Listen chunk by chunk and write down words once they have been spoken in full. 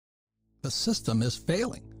The system is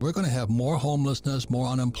failing. We're going to have more homelessness, more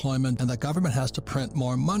unemployment, and the government has to print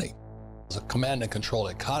more money. It's a command and control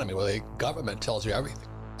economy where the government tells you everything.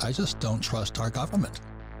 I just don't trust our government.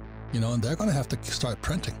 And they're going to have to start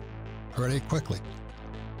printing pretty quickly.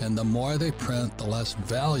 And the more they print, the less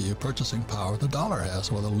value, purchasing power the dollar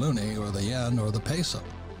has, or the loonie, or the yen, or the peso.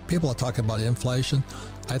 People are talking about inflation.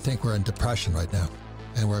 I think we're in depression right now,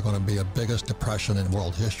 and we're going to be the biggest depression in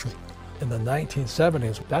world history. In the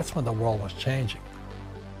 1970s, that's when the world was changing.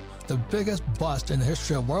 The biggest bust in the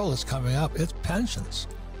history of the world is coming up. It's pensions.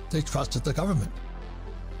 They trusted the government.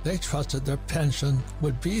 They trusted their pension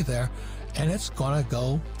would be there, and it's going to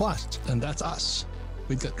go bust. And that's us.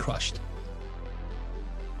 We'd get crushed.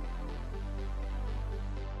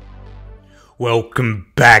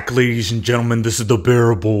 Welcome back, ladies and gentlemen. This is the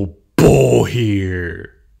Bearable Bull here.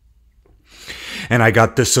 And I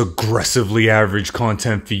got this aggressively average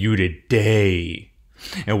content for you today.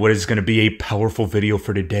 And what is going to be a powerful video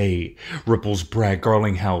for today. Ripple's Brad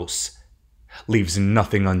Garlinghouse leaves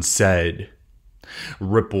nothing unsaid.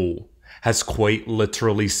 Ripple has quite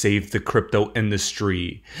literally saved the crypto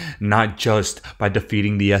industry, not just by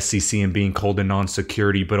defeating the SEC and being called a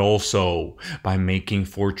non-security, but also by making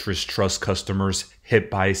Fortress Trust customers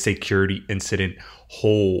hit by a security incident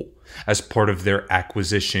whole as part of their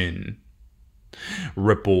acquisition.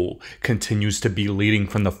 Ripple continues to be leading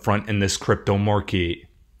from the front in this crypto market.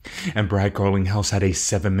 And Brad Garlinghouse had a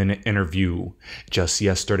 7-minute interview just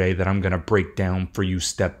yesterday that I'm going to break down for you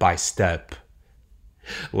step by step.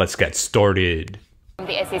 Let's get started.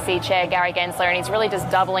 The SEC Chair, Gary Gensler, and he's really just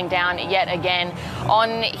doubling down yet again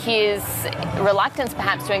on his reluctance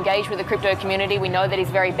perhaps to engage with the crypto community. We know that he's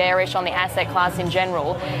very bearish on the asset class in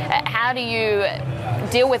general. How do you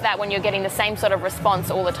deal with that when you're getting the same sort of response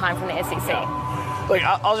all the time from the SEC? Look,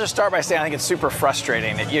 I'll just start by saying I think it's super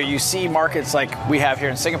frustrating. You see markets like we have here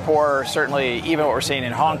in Singapore, certainly even what we're seeing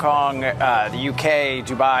in Hong Kong, the UK,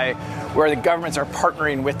 Dubai, where the governments are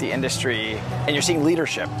partnering with the industry, and you're seeing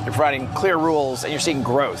leadership, you're providing clear rules, and you're seeing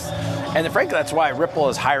growth. And frankly, that's why Ripple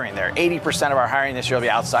is hiring there. 80% of our hiring this year will be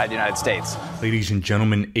outside the United States. Ladies and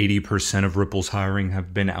gentlemen, 80% of Ripple's hiring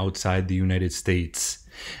have been outside the United States.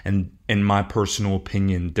 And in my personal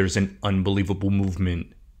opinion, there's an unbelievable movement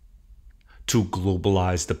to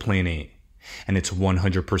globalize the planet, and it's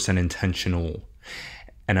 100% intentional.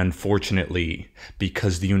 And unfortunately,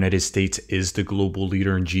 because the United States is the global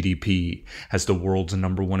leader in GDP, as the world's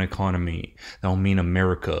 #1 economy, that'll mean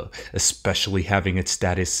America, especially having its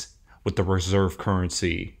status with the reserve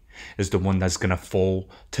currency, is the one that's gonna fall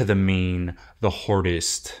to the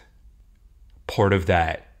hardest. Part of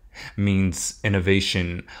that means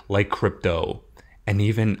innovation like crypto, and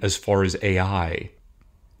even as far as AI,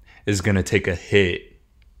 is going to take a hit,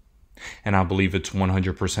 and I believe it's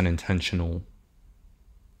 100% intentional.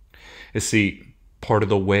 You see, part of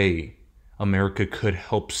the way America could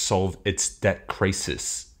help solve its debt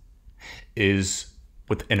crisis is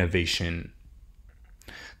with innovation.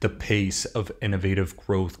 The pace of innovative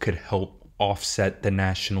growth could help offset the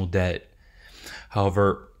national debt.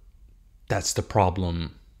 However, that's the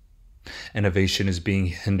problem. Innovation is being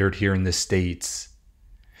hindered here in the States.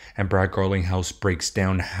 And Brad Garlinghouse breaks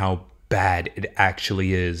down how bad it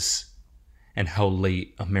actually is and how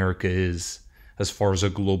late America is as far as a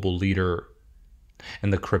global leader in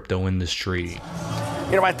the crypto industry.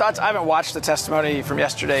 My thoughts, I haven't watched the testimony from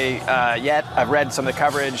yesterday yet. I've read some of the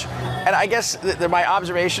coverage. And I guess my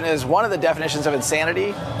observation is one of the definitions of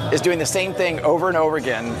insanity is doing the same thing over and over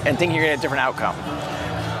again and thinking you're going to get a different outcome.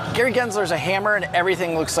 Gary Gensler's a hammer and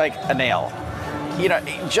everything looks like a nail.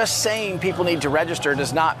 Just saying people need to register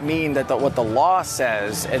does not mean that what the law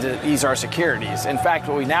says is that these are securities. In fact,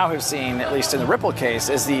 what we now have seen, at least in the Ripple case,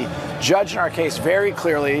 is the judge in our case very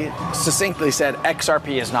clearly, succinctly said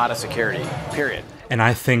XRP is not a security, period. And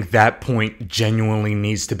I think that point genuinely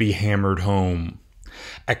needs to be hammered home.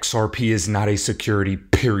 XRP is not a security,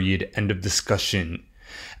 period. End of discussion.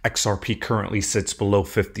 XRP currently sits below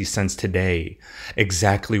 50 cents today,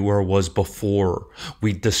 exactly where it was before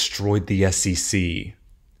we destroyed the SEC.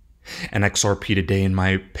 And XRP today, in my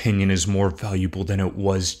opinion, is more valuable than it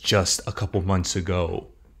was just a couple months ago.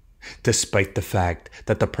 Despite the fact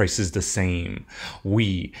that the price is the same,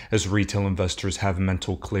 we as retail investors have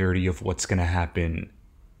mental clarity of what's going to happen.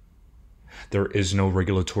 There is no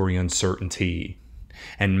regulatory uncertainty.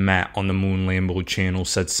 And Matt on the Moon Lambo channel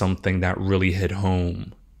said something that really hit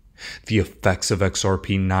home. The effects of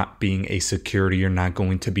XRP not being a security are not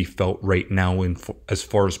going to be felt right now as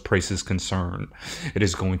far as price is concerned. It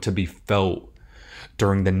is going to be felt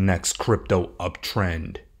during the next crypto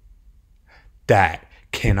uptrend. That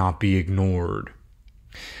cannot be ignored.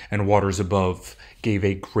 And Waters Above gave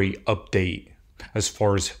a great update as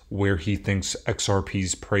far as where he thinks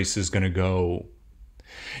XRP's price is going to go.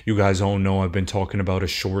 You guys all know I've been talking about a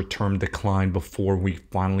short-term decline before we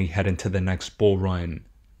finally head into the next bull run.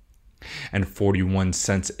 And 41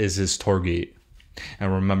 cents is his target.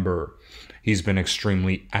 And remember, he's been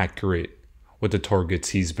extremely accurate with the targets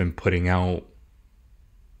he's been putting out.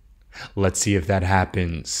 Let's see if that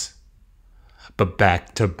happens. But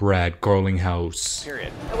back to Brad Garlinghouse.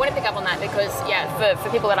 Period. I want to pick up on that because, for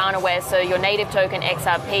people that aren't aware, so your native token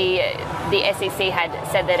XRP, the SEC had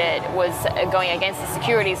said that it was going against the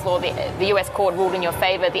securities law. The US court ruled in your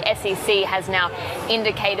favor. The SEC has now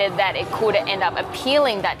indicated that it could end up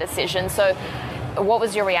appealing that decision. So what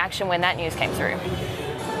was your reaction when that news came through?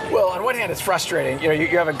 Well, on one hand, it's frustrating. You know,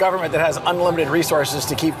 you have a government that has unlimited resources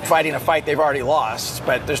to keep fighting a fight they've already lost,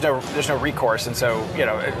 but there's no recourse. And so, you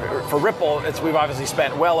know, for Ripple, we've obviously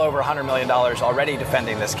spent well over $100 million already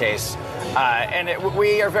defending this case.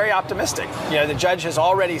 We are very optimistic. You know, the judge has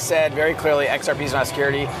already said very clearly XRP is not a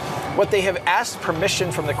security. What they have asked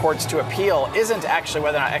permission from the courts to appeal isn't actually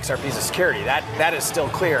whether or not XRP is a security. That is still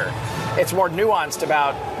clear. It's more nuanced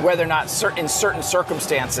about whether or not in certain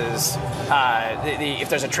circumstances, if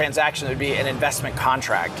there's a transaction, it would be an investment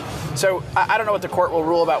contract. So I don't know what the court will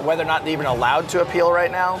rule about whether or not they're even allowed to appeal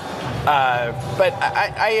right now. But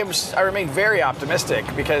I remain very optimistic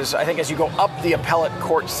because I think as you go up the appellate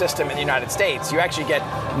court system in the United States, you actually get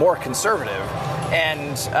more conservative.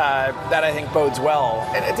 And that, I think, bodes well.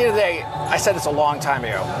 And at the end of the day, I said this a long time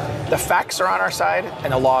ago, the facts are on our side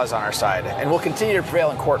and the law is on our side. And we'll continue to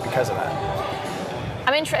prevail in court because of that.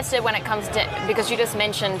 I'm interested when it comes to, because you just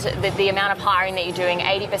mentioned the amount of hiring that you're doing,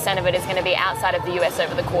 80% of it is going to be outside of the US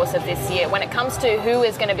over the course of this year. When it comes to who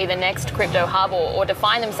is going to be the next crypto hub or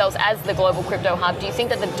define themselves as the global crypto hub, do you think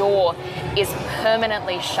that the door is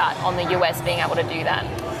permanently shut on the US being able to do that?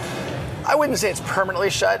 I wouldn't say it's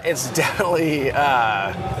permanently shut. It's definitely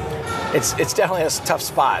it's definitely a tough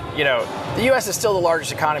spot. You know, the U.S. is still the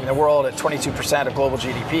largest economy in the world at 22% of global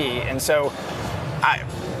GDP, and so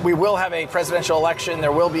we will have a presidential election.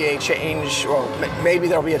 There will be a change, or maybe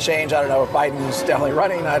there'll be a change. I don't know if Biden's definitely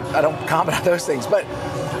running. I don't comment on those things, but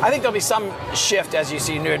I think there'll be some shift as you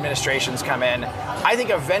see new administrations come in. I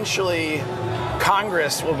think eventually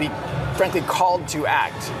Congress will be frankly called to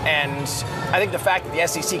act. And I think the fact that the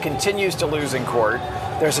SEC continues to lose in court,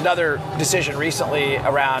 there's another decision recently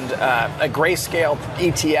around a grayscale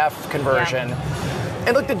ETF conversion. Yeah.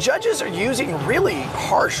 And look, the judges are using really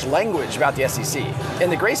harsh language about the SEC. In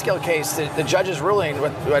the grayscale case, the judge's ruling,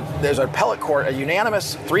 there's an appellate court, a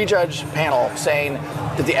unanimous 3-judge panel saying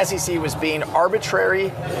that the SEC was being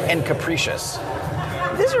arbitrary and capricious.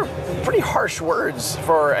 These are pretty harsh words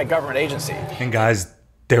for a government agency. And guys,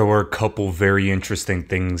 there were a couple very interesting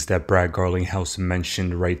things that Brad Garlinghouse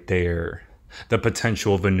mentioned right there. The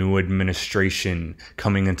potential of a new administration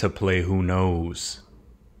coming into play, who knows?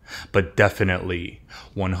 But definitely,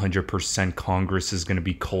 100% Congress is going to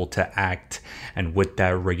be called to act, and with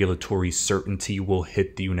that, regulatory certainty will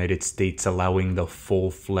hit the United States, allowing the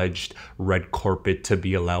full-fledged red carpet to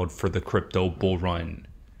be allowed for the crypto bull run.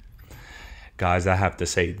 Guys, I have to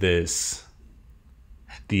say this.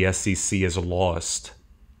 The SEC is lost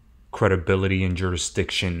credibility and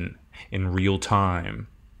jurisdiction in real time,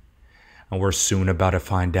 and we're soon about to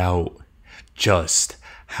find out just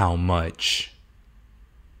how much.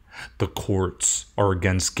 The courts are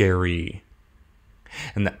against Gary,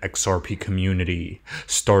 and the XRP community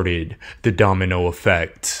started the domino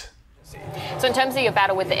effect. So in terms of your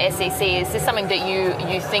battle with the SEC, is this something that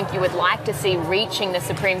you think you would like to see reaching the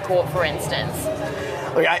Supreme Court, for instance?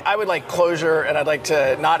 Look, I would like closure, and I'd like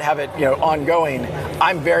to not have it, ongoing.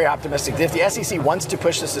 I'm very optimistic that if the SEC wants to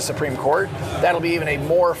push this to Supreme Court, that'll be even a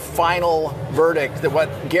more final verdict that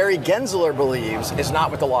what Gary Gensler believes is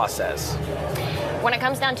not what the law says. When it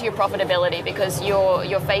comes down to your profitability, because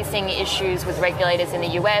you're facing issues with regulators in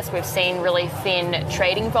the US, we've seen really thin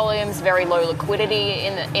trading volumes, very low liquidity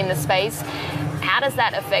in the space. How does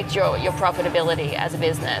that affect your profitability as a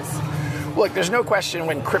business? Look, there's no question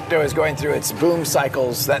when crypto is going through its boom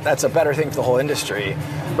cycles that's a better thing for the whole industry.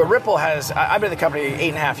 But Ripple I've been in the company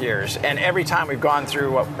 8.5 years, and every time we've gone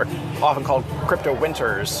through what are often called crypto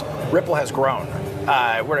winters, Ripple has grown.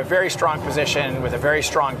 We're in a very strong position with a very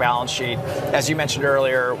strong balance sheet. As you mentioned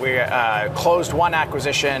earlier, we closed one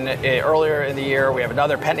acquisition earlier in the year. We have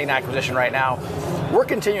another pending acquisition right now. We're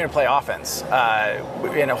continuing to play offense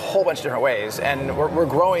in a whole bunch of different ways, and we're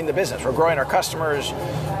growing the business. We're growing our customers.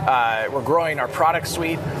 We're growing our product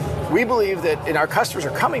suite. We believe that our customers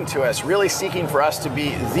are coming to us really seeking for us to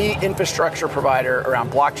be the infrastructure provider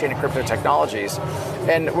around blockchain and crypto technologies.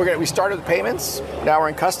 And we started with payments. Now we're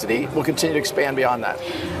in custody. We'll continue to expand beyond that.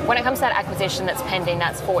 When it comes to that acquisition that's pending,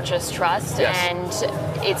 that's Fortress Trust, yes.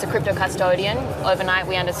 And it's a crypto custodian. Overnight,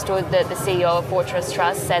 we understood that the CEO of Fortress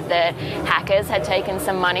Trust said that hackers had taken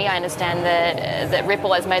some money. I understand that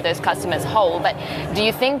Ripple has made those customers whole. But do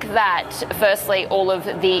you think that, firstly, all of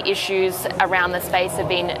the issues around the space have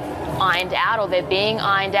been ironed out, or they're being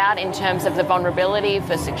ironed out in terms of the vulnerability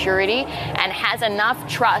for security, and has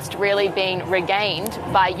enough trust really been regained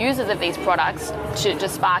by users of these products to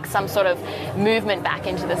spark some sort of movement back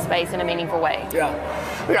into the space in a meaningful way? Yeah,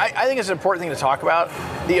 I think it's an important thing to talk about.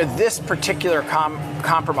 This particular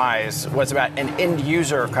compromise was about an end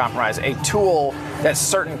user compromise, a tool that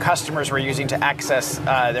certain customers were using to access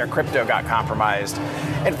their crypto got compromised.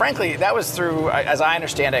 And frankly, that was through, as I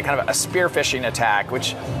understand it, kind of a spear phishing attack,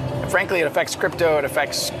 which frankly, it affects crypto, it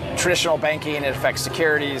affects traditional banking, it affects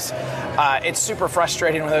securities. It's super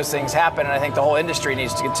frustrating when those things happen, and I think the whole industry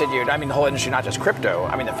needs to continue. I mean, the whole industry, not just crypto,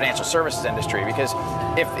 I mean the financial services industry, because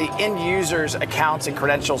if the end users' accounts and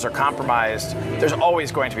credentials are compromised, there's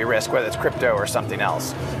always going to be risk, whether it's crypto or something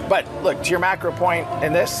else. But look, to your macro point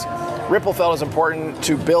in this, Ripple felt it was important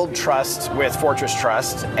to build trust with Fortress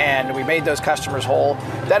Trust, and we made those customers whole.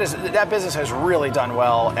 That business has really done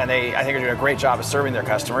well, and I think are doing a great job of serving their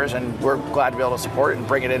customers, and we're glad to be able to support it and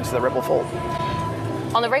bring it into the Ripple fold.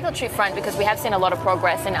 On the regulatory front, because we have seen a lot of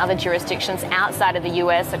progress in other jurisdictions outside of the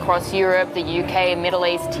US, across Europe, the UK, Middle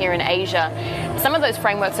East, here in Asia, some of those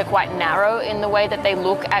frameworks are quite narrow in the way that they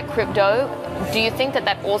look at crypto. Do you think that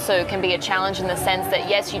that also can be a challenge in the sense that,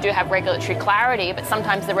 yes, you do have regulatory clarity, but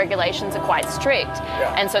sometimes the regulations are quite strict,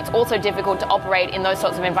 and so it's also difficult to operate in those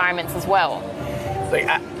sorts of environments as well?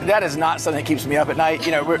 That is not something that keeps me up at night.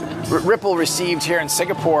 You know, Ripple received here in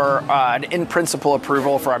Singapore an in-principle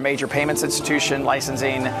approval for our major payments institution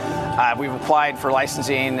licensing. We've applied for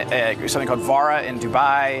licensing something called VARA in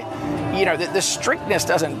Dubai. You know, the strictness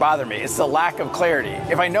doesn't bother me. It's the lack of clarity.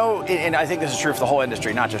 If I know, and I think this is true for the whole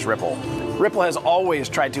industry, not just Ripple. Ripple has always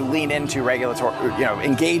tried to lean into regulatory,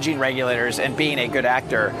 engaging regulators and being a good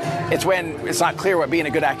actor. It's when it's not clear what being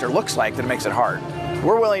a good actor looks like that it makes it hard.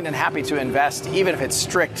 We're willing and happy to invest, even if it's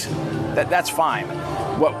strict. That's fine.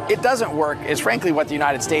 What it doesn't work is, frankly, what the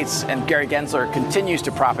United States and Gary Gensler continues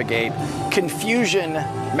to propagate. Confusion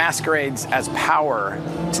masquerades as power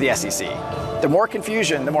to the SEC. The more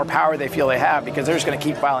confusion, the more power they feel they have, because they're just going to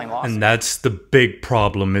keep filing lawsuits. And that's the big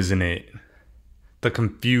problem, isn't it? The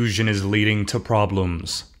confusion is leading to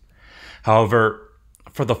problems. However,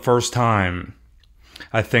 for the first time,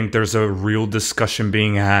 I think there's a real discussion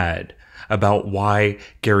being had about why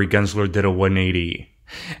Gary Gensler did a 180.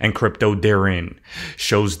 And Crypto Darren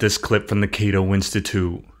shows this clip from the Cato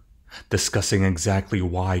Institute discussing exactly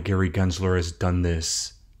why Gary Gensler has done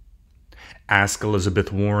this. Ask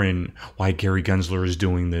Elizabeth Warren why Gary Gensler is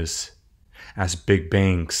doing this. Ask big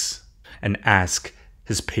banks, and ask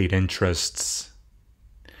his paid interests.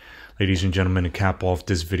 Ladies and gentlemen, to cap off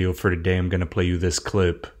this video for today, I'm going to play you this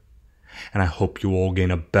clip. And I hope you all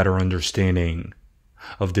gain a better understanding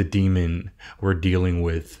of the demon we're dealing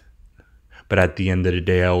with. But at the end of the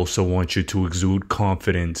day, I also want you to exude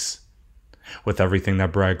confidence with everything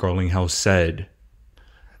that Brad Garlinghouse said,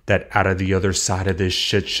 that out of the other side of this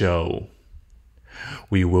shit show,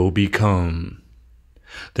 we will become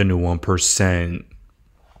the new 1%.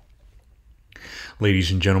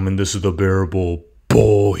 Ladies and gentlemen, this is the Bearable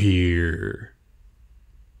Bull here.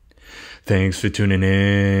 Thanks for tuning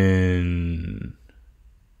in.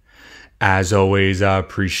 As always, I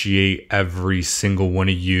appreciate every single one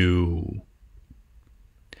of you.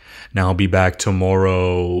 Now I'll be back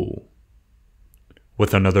tomorrow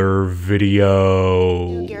with another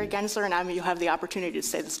video. Gary Gensler, and you have the opportunity to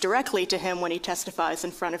say this directly to him when he testifies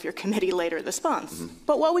in front of your committee later this month. Mm-hmm.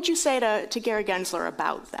 But what would you say to Gary Gensler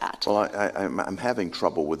about that? Well, I'm having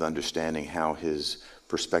trouble with understanding how his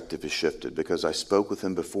perspective has shifted, because I spoke with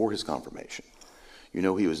him before his confirmation. You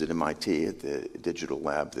know, he was at MIT at the digital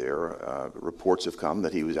lab there. Reports have come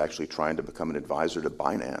that he was actually trying to become an advisor to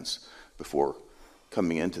Binance before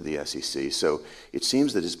coming into the SEC. So it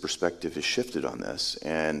seems that his perspective has shifted on this,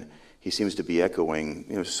 and he seems to be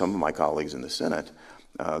echoing, some of my colleagues in the Senate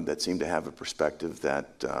that seem to have a perspective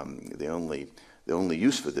that the only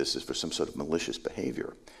use for this is for some sort of malicious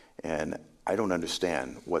behavior. And I don't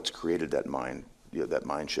understand what's created that mind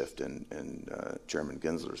shift in Chairman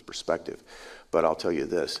Gensler's perspective. But I'll tell you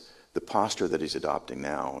this, the posture that he's adopting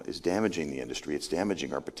now is damaging the industry. It's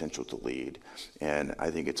damaging our potential to lead. And I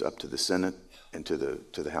think it's up to the Senate and to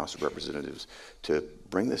the House of Representatives to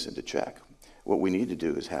bring this into check. What we need to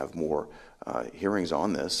do is have more hearings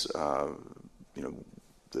on this.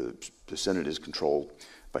 The Senate is controlled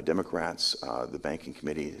by Democrats. The Banking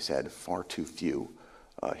Committee has had far too few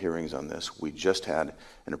hearings on this. We just had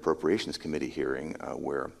an Appropriations Committee hearing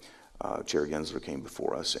where Chair Gensler came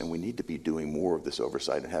before us, and we need to be doing more of this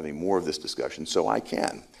oversight and having more of this discussion so I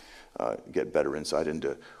can get better insight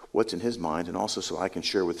into what's in his mind, and also so I can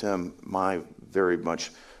share with him my very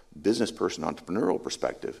much business person, entrepreneurial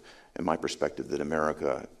perspective, and my perspective that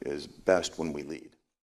America is best when we lead.